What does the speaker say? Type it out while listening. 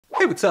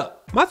Hey, what's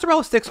up?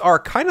 Mozzarella sticks are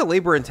kind of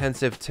labor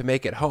intensive to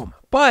make at home,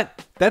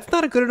 but that's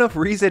not a good enough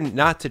reason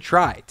not to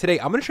try. Today,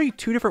 I'm going to show you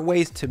 2 different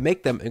ways to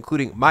make them,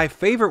 including my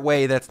favorite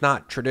way that's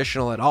not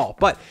traditional at all,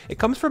 but it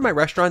comes from my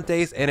restaurant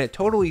days and it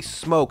totally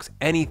smokes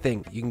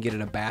anything you can get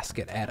in a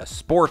basket at a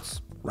sports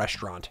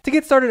restaurant. To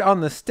get started on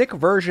the stick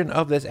version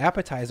of this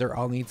appetizer,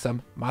 I'll need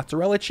some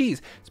mozzarella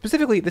cheese.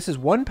 Specifically, this is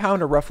 1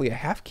 pound or roughly a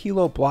 ½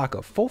 kilo block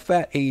of full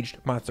fat aged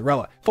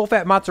mozzarella. Full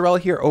fat mozzarella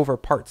here over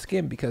part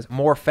skim because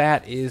more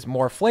fat is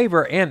more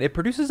flavor and it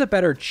produces a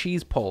better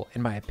cheese pull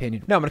in my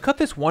opinion. Now I'm gonna cut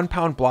this 1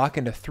 pound block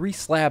into 3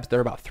 slabs that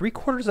are about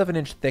 3/4 of an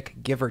inch thick,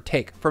 give or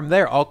take. From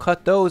there, I'll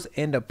cut those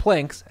into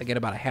planks, again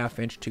about a ½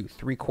 inch to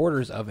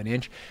 3/4 of an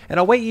inch, and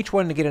I'll weigh each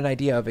one to get an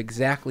idea of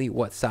exactly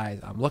what size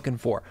I'm looking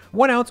for.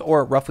 1 ounce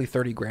or roughly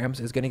 30 grams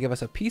is going to give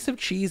us a piece of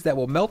cheese that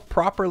will melt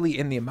properly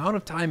in the amount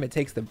of time it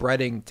takes the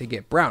breading to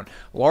get brown.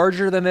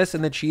 Larger than this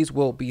and the cheese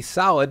will be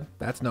solid,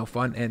 that's no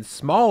fun, and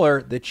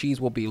smaller, the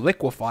cheese will be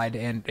liquefied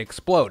and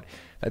explode.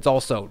 That's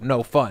also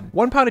no fun.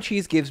 1 pound of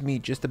cheese gives me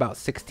just about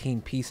 16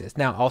 pieces.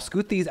 Now I'll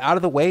scoot these out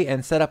of the way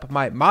and set up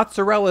my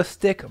mozzarella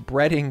stick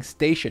breading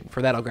station.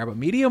 For that, I'll grab a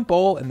medium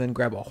bowl and then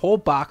grab a whole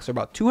box or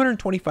about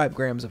 225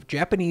 grams of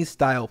Japanese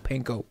style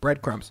panko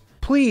breadcrumbs.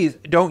 Please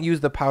don't use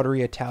the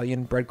powdery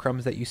Italian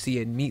breadcrumbs that you see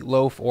in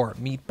meatloaf or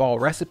meatball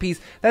recipes.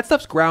 That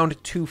stuff's ground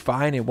too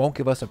fine and won't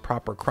give us a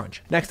proper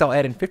crunch. Next, I'll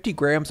add in 50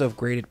 grams of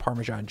grated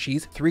Parmesan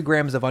cheese, 3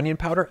 grams of onion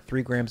powder,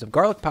 3 grams of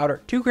garlic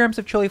powder, 2 grams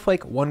of chili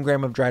flake, 1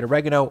 gram of dried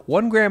oregano,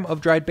 1 gram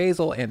of dried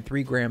basil, and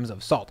 3 grams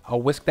of salt.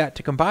 I'll whisk that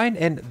to combine,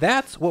 and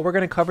that's what we're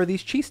going to cover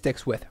these cheese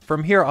sticks with.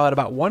 From here, I'll add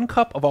about 1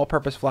 cup of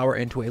all-purpose flour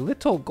into a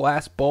little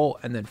glass bowl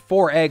and then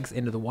 4 eggs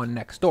into the one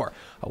next door.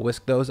 I'll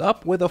whisk those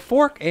up with a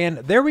fork, and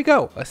there we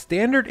go, a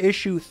standard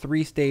issue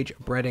 3-stage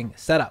breading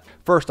setup.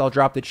 First, I'll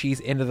drop the cheese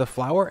into the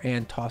flour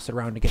and toss it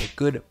around to get a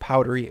good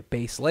powdery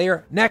base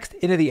layer. Next,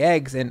 into the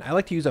eggs, and I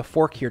like to use a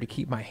fork here to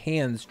keep my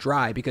hands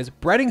dry because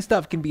breading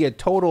stuff can be a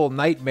total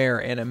nightmare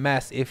and a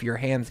mess if your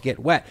hands get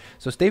wet.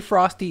 So stay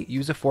frosty,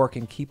 use a fork,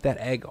 and keep that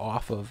egg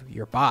off of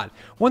your bod.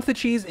 Once the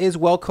cheese is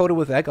well coated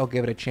with egg, I'll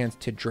give it a chance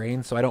to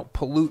drain so I don't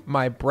pollute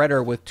my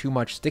breader with too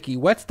much sticky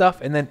wet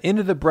stuff, and then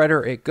into the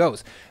breader it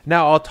goes.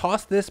 Now I'll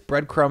toss this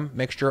breadcrumb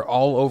mixture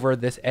all over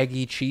this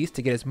eggy cheese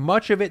to get as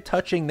much of it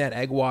touching that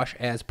egg wash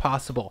as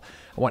possible.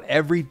 I want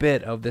every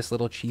bit of this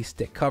little cheese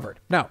stick covered.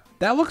 Now,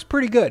 that looks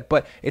pretty good,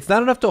 but it's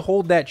not enough to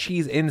hold that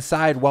cheese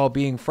inside while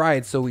being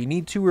fried, so we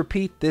need to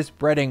repeat this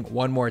breading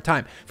one more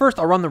time. First,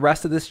 I'll run the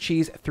rest of this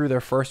cheese through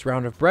their first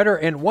round of breader,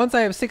 and once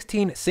I have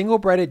 16 single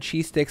breaded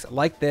cheese sticks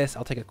like this,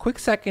 I'll take a quick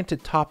second to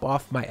top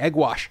off my egg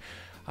wash.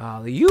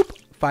 Yoop.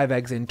 5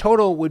 eggs in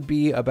total would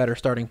be a better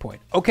starting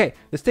point. Okay,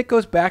 the stick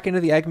goes back into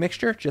the egg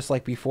mixture just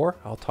like before.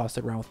 I'll toss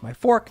it around with my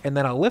fork and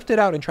then I'll lift it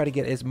out and try to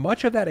get as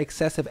much of that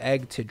excessive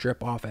egg to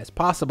drip off as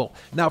possible.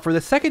 Now for the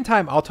second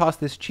time, I'll toss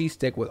this cheese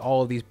stick with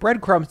all of these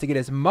breadcrumbs to get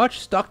as much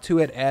stuck to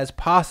it as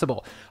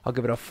possible. I'll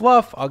give it a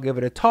fluff, I'll give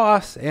it a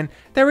toss, and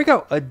there we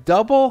go, a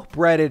double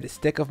breaded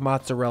stick of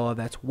mozzarella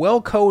that's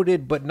well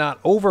coated but not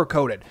over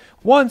coated.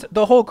 Once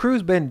the whole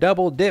crew's been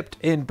double dipped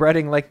in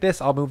breading like this,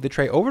 I'll move the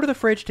tray over to the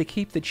fridge to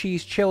keep the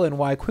cheese chillin'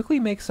 while I quickly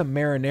make some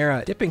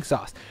marinara dipping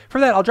sauce.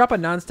 For that, I'll drop a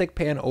nonstick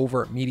pan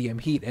over medium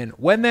heat, and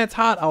when that's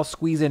hot, I'll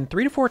squeeze in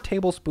 3 to 4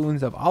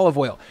 tablespoons of olive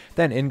oil.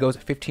 Then in goes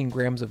 15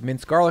 grams of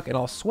minced garlic, and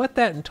I'll sweat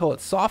that until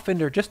it's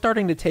softened or just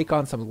starting to take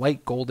on some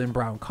light golden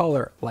brown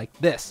color like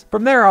this.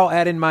 From there, I'll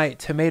add in my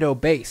tomato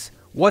base.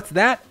 What's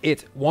that?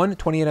 It's 1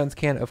 28-ounce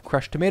can of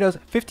crushed tomatoes,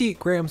 50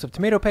 grams of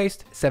tomato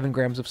paste, 7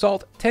 grams of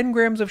salt, 10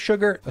 grams of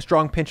sugar, a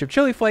strong pinch of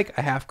chili flake,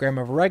 a ½ gram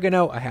of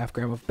oregano, a ½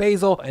 gram of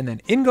basil, and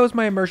then in goes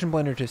my immersion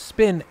blender to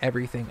spin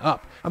everything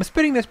up. I'm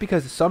spinning this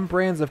because some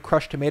brands of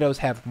crushed tomatoes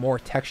have more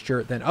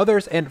texture than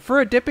others, and for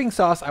a dipping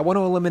sauce, I want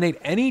to eliminate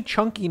any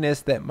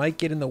chunkiness that might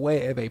get in the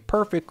way of a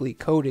perfectly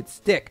coated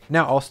stick.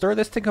 Now I'll stir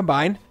this to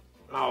combine.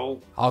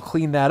 I'll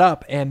clean that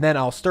up and then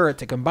I'll stir it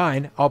to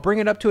combine. I'll bring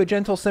it up to a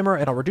gentle simmer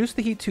and I'll reduce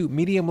the heat to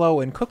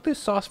medium-low and cook this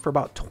sauce for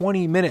about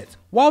 20 minutes.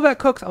 While that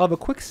cooks, I'll have a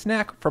quick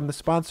snack from the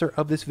sponsor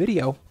of this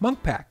video,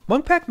 Munkpack.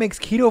 Munkpack makes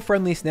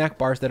keto-friendly snack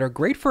bars that are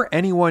great for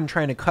anyone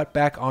trying to cut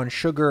back on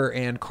sugar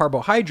and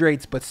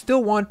carbohydrates, but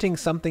still wanting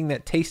something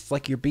that tastes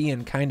like you're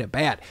being kind of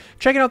bad.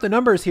 Checking out the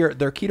numbers here,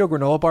 their keto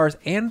granola bars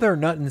and their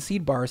nut and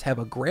seed bars have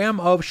a gram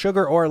of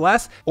sugar or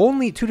less,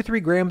 only 2 to 3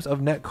 grams of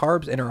net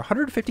carbs, and are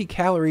 150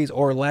 calories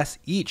or less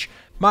each.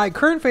 My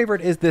current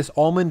favorite is this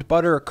almond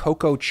butter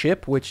cocoa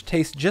chip, which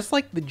tastes just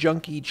like the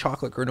junky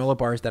chocolate granola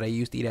bars that I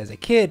used to eat as a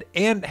kid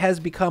and has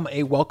become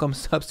a welcome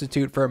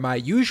substitute for my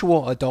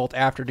usual adult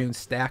afternoon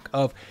stack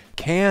of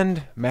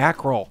canned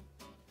mackerel.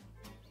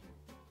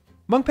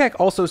 Munkpack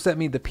also sent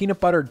me the peanut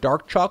butter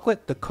dark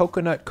chocolate, the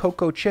coconut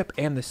cocoa chip,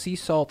 and the sea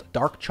salt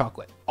dark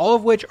chocolate, all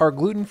of which are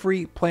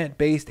gluten-free,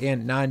 plant-based,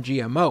 and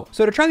non-GMO.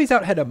 So to try these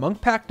out, head to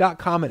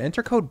munkpack.com and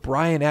enter code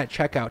Brian at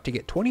checkout to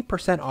get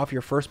 20% off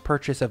your first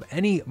purchase of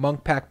any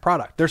Munkpack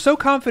product. They're so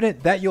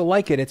confident that you'll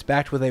like it, it's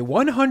backed with a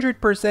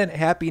 100%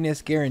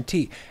 happiness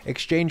guarantee.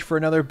 Exchange for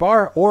another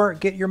bar or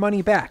get your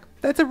money back.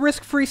 That's a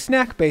risk-free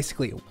snack,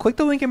 basically. Click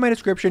the link in my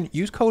description,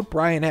 use code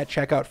Brian at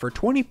checkout for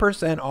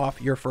 20%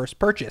 off your first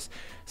purchase.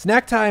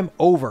 Snack time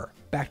over.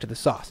 Back to the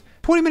sauce.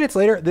 20 minutes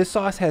later, this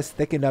sauce has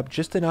thickened up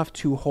just enough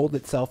to hold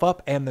itself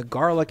up, and the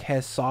garlic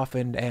has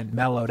softened and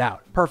mellowed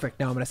out. Perfect.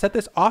 Now I'm going to set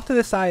this off to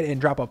the side and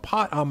drop a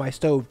pot on my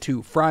stove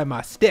to fry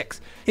my sticks.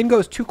 In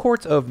goes 2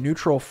 quarts of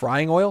neutral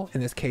frying oil.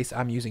 In this case,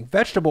 I'm using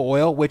vegetable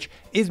oil, which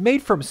is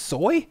made from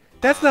soy.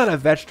 That's not a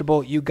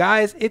vegetable, you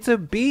guys, it's a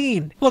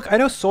bean. Look, I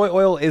know soy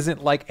oil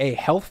isn't like a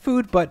health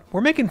food, but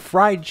we're making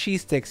fried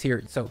cheese sticks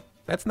here, so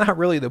that's not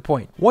really the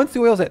point. Once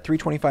the oil's at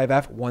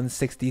 325F,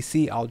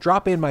 160C, I'll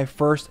drop in my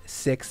first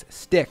 6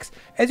 sticks.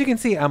 As you can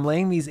see, I'm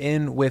laying these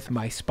in with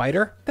my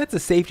spider. That's a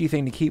safety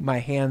thing to keep my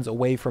hands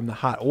away from the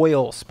hot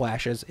oil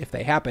splashes if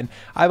they happen.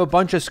 I have a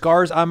bunch of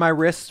scars on my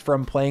wrists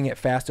from playing it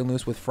fast and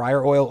loose with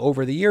fryer oil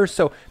over the years,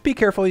 so be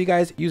careful, you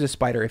guys. Use a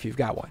spider if you've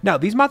got one. Now,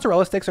 these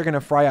mozzarella sticks are gonna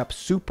fry up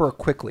super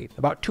quickly,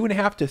 about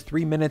 2.5 to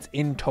 3 minutes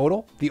in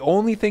total. The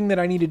only thing that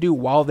I need to do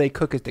while they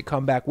cook is to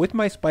come back with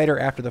my spider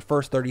after the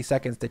first 30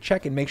 seconds to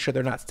check and make sure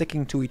they're not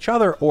sticking to each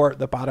other or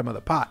the bottom of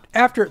the pot.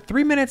 After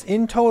 3 minutes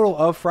in total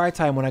of fry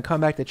time, when I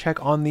come back to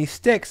check on these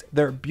sticks,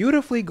 they're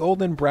beautifully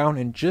golden brown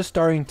and just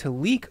starting to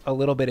leak a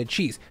little bit of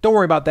cheese. Don't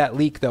worry about that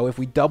leak though. If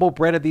we double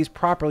breaded these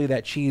properly,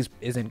 that cheese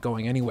isn't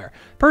going anywhere.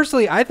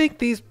 Personally, I think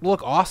these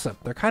look awesome.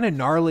 They're kind of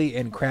gnarly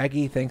and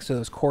craggy thanks to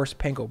those coarse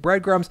panko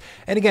breadcrumbs.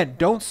 And again,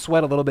 don't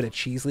sweat a little bit of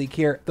cheese leak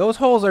here. Those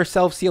holes are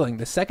self-sealing.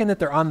 The second that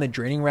they're on the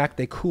draining rack,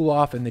 they cool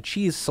off and the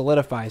cheese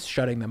solidifies,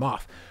 shutting them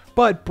off.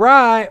 But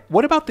Bri,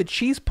 what about the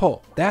cheese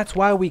pull? That's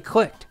why we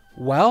clicked.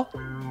 Well,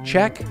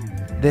 check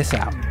this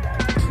out.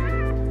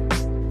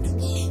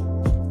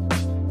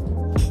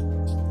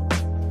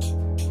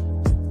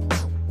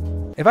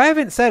 If I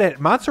haven't said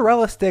it,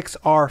 mozzarella sticks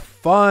are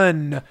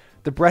fun.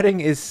 The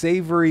breading is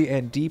savory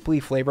and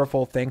deeply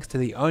flavorful thanks to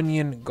the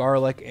onion,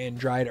 garlic, and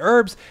dried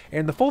herbs,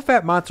 and the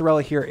full-fat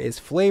mozzarella here is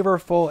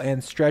flavorful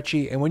and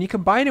stretchy, and when you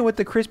combine it with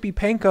the crispy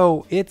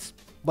panko, it's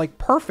like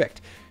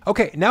perfect.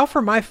 Okay, now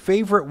for my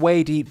favorite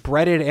way to eat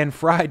breaded and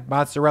fried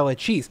mozzarella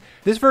cheese.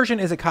 This version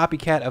is a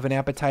copycat of an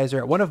appetizer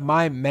at one of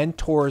my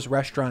mentor's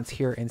restaurants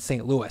here in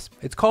St. Louis.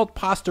 It's called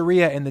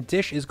pastaria and the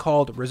dish is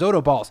called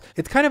risotto balls.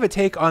 It's kind of a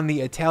take on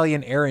the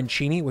Italian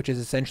arancini, which is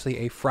essentially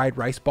a fried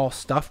rice ball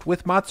stuffed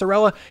with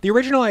mozzarella. The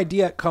original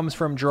idea comes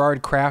from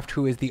Gerard Kraft,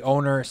 who is the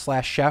owner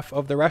slash chef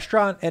of the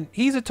restaurant, and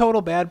he's a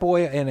total bad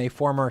boy and a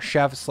former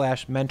chef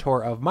slash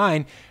mentor of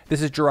mine.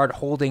 This is Gerard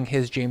holding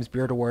his James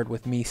Beard Award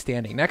with me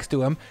standing next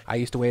to him. I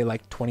used to weigh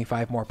like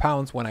 25 more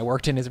pounds when I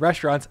worked in his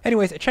restaurants.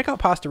 Anyways, check out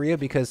Pastaria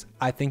because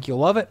I think you'll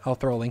love it. I'll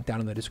throw a link down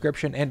in the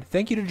description. And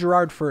thank you to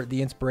Gerard for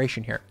the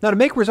inspiration here. Now to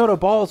make risotto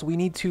balls, we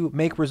need to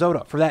make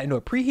risotto. For that, into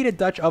a preheated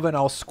Dutch oven,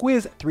 I'll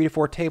squiz 3 to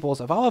 4 tables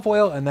of olive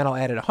oil, and then I'll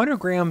add 100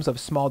 grams of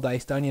small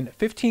diced onion,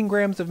 15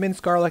 grams of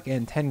minced garlic,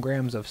 and 10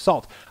 grams of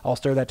salt. I'll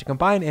stir that to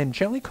combine and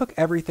gently cook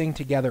everything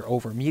together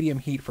over medium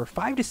heat for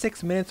 5 to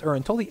 6 minutes or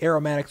until the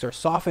aromatics are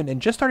softened and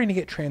just starting to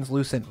get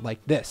translucent like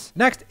this.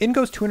 Next, in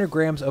goes 200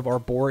 grams of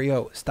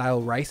arborio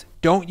style rice.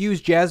 Don't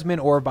use jasmine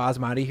or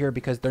basmati here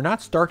because they're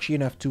not starchy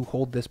enough to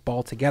hold this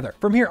ball together.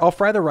 From here, I'll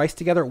fry the rice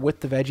together with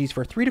the veggies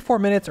for 3 to 4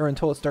 minutes or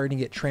until it's starting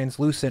to get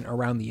translucent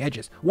around the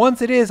edges.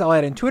 Once it is, I'll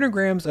add in 200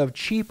 grams of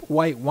cheap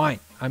white wine.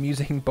 I'm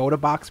using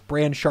Bodabox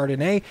brand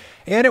Chardonnay,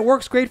 and it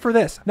works great for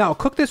this. Now, I'll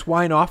cook this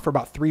wine off for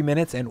about 3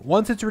 minutes, and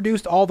once it's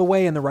reduced all the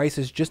way and the rice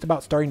is just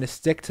about starting to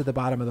stick to the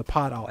bottom of the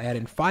pot, I'll add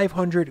in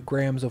 500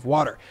 grams of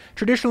water.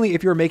 Traditionally,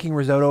 if you're making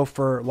risotto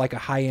for like a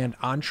high-end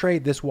entree,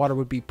 this water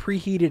would be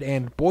preheated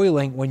and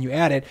boiling when you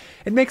add it.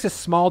 It makes a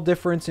small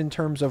difference in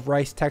terms of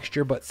rice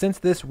texture, but since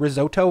this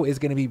risotto is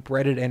going to be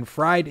breaded and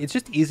fried, it's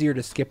just easier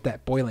to skip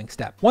that boiling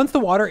step. Once the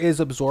water is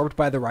absorbed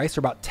by the rice,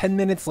 or about 10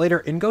 minutes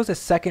later, in goes a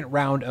second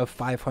round of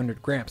 500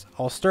 grams.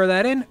 I'll stir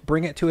that in,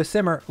 bring it to a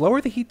simmer,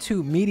 lower the heat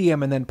to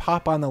medium, and then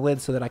pop on the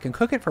lid so that I can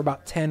cook it for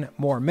about 10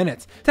 more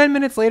minutes. 10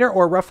 minutes later,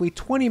 or roughly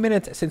 20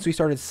 minutes since we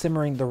started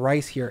simmering the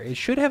rice here, it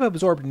should have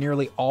absorbed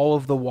nearly all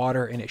of the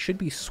water and it should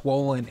be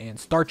swollen and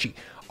starchy.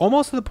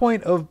 Almost to the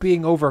point of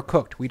being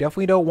overcooked. We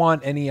definitely don't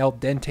want any al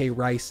dente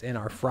rice in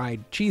our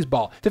fried cheese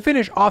ball. To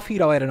finish, off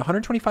heat, I'll add in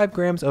 125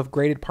 grams of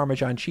grated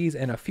Parmesan cheese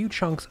and a few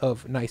chunks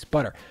of nice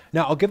butter.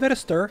 Now, I'll give that a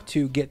stir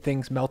to get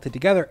things melted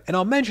together, and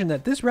I'll mention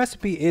that this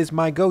recipe is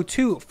my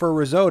go-to for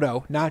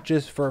risotto, not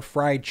just for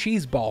fried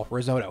cheese ball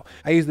risotto.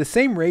 I use the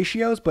same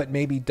ratios, but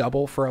maybe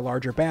double for a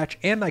larger batch,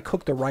 and I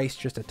cook the rice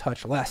just a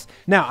touch less.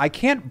 Now, I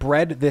can't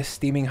bread this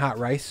steaming hot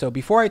rice, so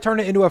before I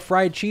turn it into a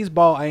fried cheese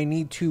ball, I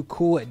need to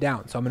cool it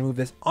down. So I'm gonna move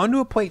this onto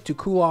a plate to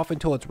cool off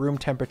until it's room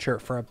temperature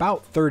for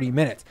about 30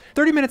 minutes.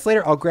 30 minutes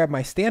later, I'll grab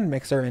my stand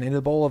mixer, and in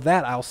the bowl of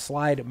that, I'll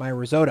slide my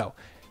risotto.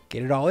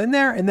 Get it all in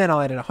there, and then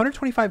I'll add in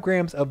 125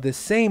 grams of the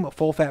same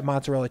full-fat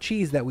mozzarella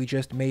cheese that we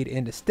just made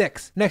into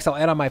sticks. Next, I'll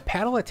add on my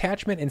paddle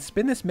attachment and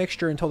spin this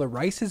mixture until the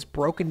rice is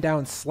broken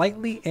down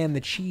slightly and the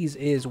cheese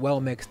is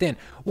well mixed in.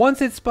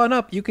 Once it's spun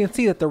up, you can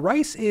see that the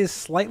rice is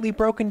slightly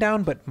broken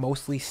down, but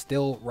mostly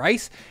still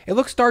rice. It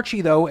looks starchy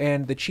though,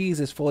 and the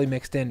cheese is fully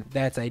mixed in.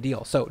 That's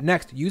ideal. So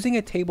next, using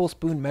a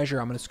tablespoon measure,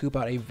 I'm going to scoop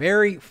out a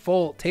very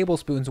full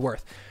tablespoon's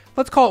worth.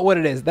 Let's call it what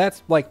it is.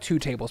 That's like 2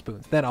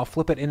 tablespoons. Then I'll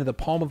flip it into the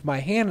palm of my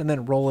hand and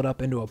then roll it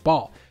up into a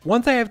ball.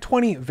 Once I have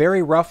 20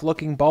 very rough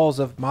looking balls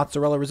of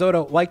mozzarella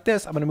risotto like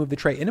this, I'm going to move the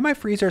tray into my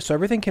freezer so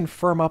everything can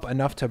firm up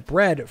enough to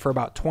bread for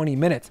about 20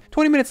 minutes.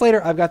 20 minutes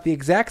later, I've got the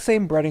exact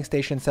same breading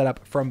station set up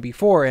from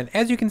before. And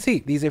as you can see,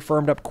 these have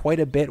firmed up quite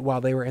a bit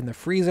while they were in the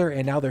freezer,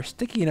 and now they're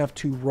sticky enough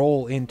to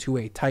roll into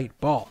a tight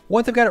ball.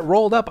 Once I've got it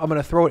rolled up, I'm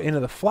going to throw it into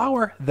the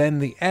flour, then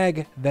the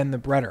egg, then the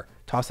breader.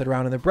 Toss it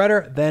around in the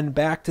breader, then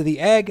back to the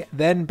egg,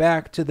 then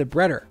back to the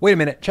breader. Wait a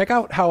minute, check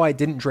out how I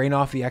didn't drain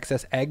off the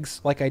excess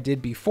eggs like I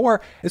did before.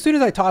 As soon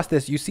as I toss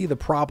this, you see the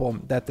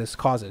problem that this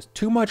causes.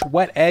 Too much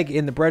wet egg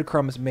in the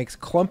breadcrumbs makes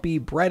clumpy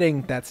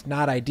breading that's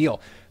not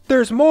ideal.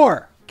 There's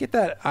more! Get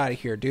that out of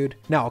here, dude.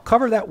 Now I'll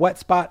cover that wet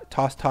spot,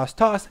 toss, toss,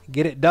 toss,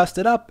 get it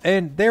dusted up,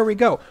 and there we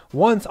go.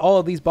 Once all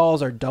of these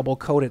balls are double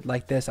coated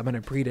like this, I'm gonna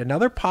preheat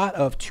another pot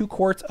of 2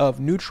 quarts of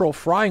neutral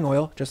frying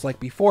oil, just like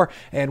before,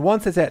 and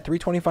once it's at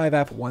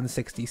 325F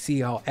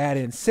 160C, I'll add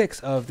in 6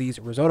 of these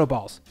risotto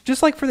balls.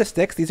 Just like for the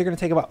sticks, these are gonna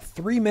take about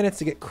 3 minutes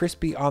to get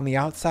crispy on the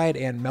outside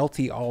and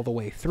melty all the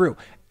way through.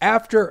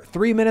 After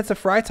 3 minutes of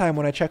fry time,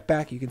 when I check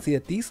back, you can see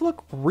that these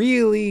look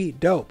really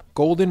dope.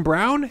 Golden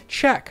brown?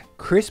 Check.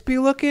 Crispy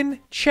looking?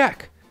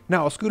 Check.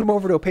 Now I'll scoot them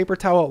over to a paper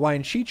towel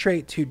lined sheet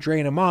tray to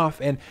drain them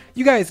off. And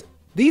you guys,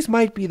 these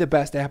might be the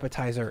best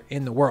appetizer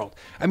in the world.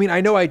 I mean,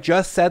 I know I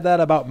just said that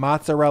about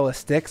mozzarella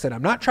sticks, and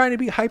I'm not trying to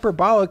be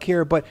hyperbolic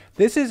here, but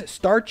this is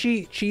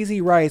starchy,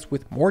 cheesy rice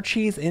with more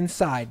cheese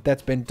inside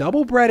that's been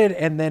double breaded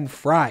and then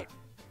fried.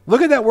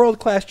 Look at that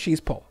world-class cheese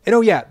pull. And oh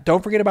yeah,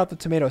 don't forget about the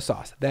tomato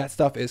sauce. That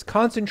stuff is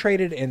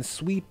concentrated and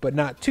sweet, but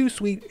not too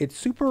sweet. It's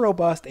super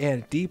robust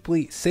and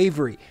deeply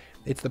savory.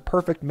 It's the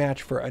perfect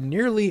match for a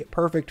nearly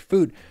perfect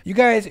food. You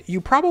guys,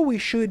 you probably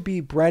should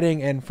be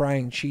breading and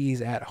frying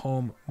cheese at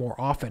home more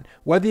often.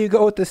 Whether you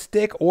go with the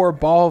stick or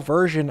ball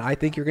version, I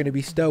think you're gonna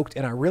be stoked,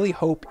 and I really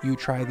hope you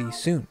try these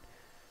soon.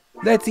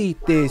 Let's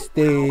eat this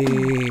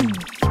thing.